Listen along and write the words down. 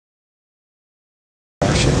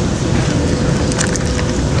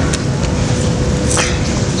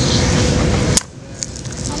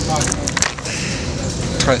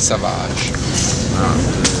très sauvage.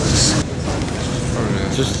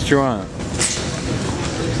 Just chew on it.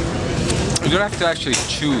 You don't have to actually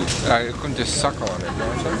chew. You can just suck on it,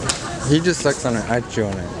 don't you? He just sucks on it, I chew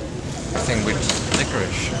on it. I think with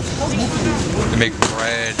licorice. They make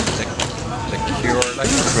bread, liqueur, like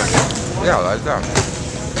that. Yeah, like that. I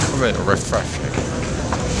mean, refreshing.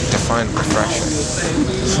 Define refreshing.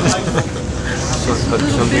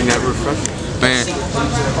 Something that refreshing. Man,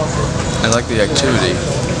 I like the activity.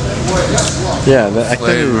 Yeah, the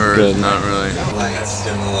activity Flavor is good. is not really. Lights,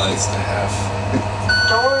 dim the lights to half.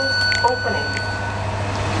 Doors opening.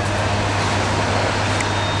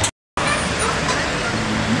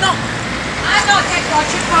 No! I don't take what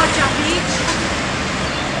you call.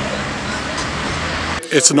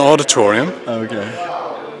 It's an auditorium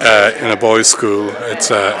in a boys' school.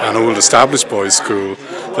 It's an old established boys' school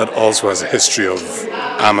that also has a history of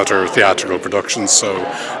amateur theatrical productions. So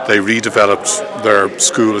they redeveloped their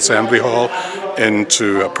school assembly hall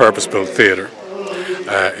into a purpose-built theatre.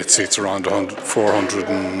 It seats around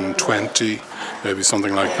 420, maybe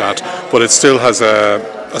something like that. But it still has a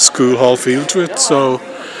school hall feel to it. So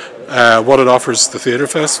what it offers the Theatre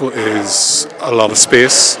Festival is a lot of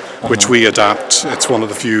space, which we adapt. It's one of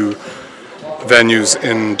the few venues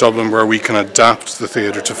in Dublin where we can adapt the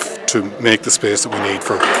theatre to make the space that we need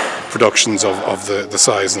for productions of the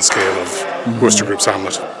size and scale of Wooster Group's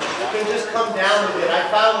Hamlet. You can just come down with it. I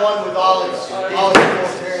found one with all its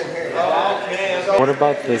here and here. What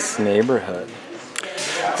about this neighborhood?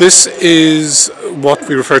 This is what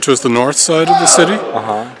we refer to as the north side of the city.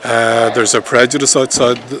 There's a prejudice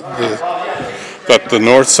outside that the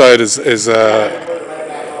north side is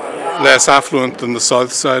less affluent than the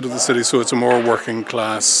south side of the city, so it's a more working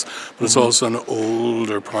class, but it's also an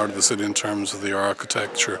older part of the city in terms of the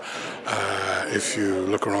architecture. If you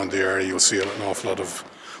look around the area, you'll see an awful lot of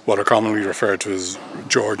what are commonly referred to as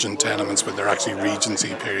Georgian tenements, but they're actually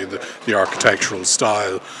Regency period, the architectural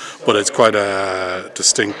style, but it's quite a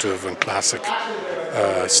distinctive and classic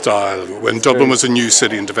style. When Dublin was a new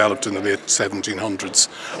city and developed in the late 1700s,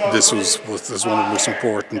 this was one of the most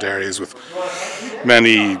important areas with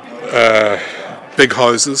many big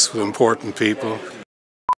houses with important people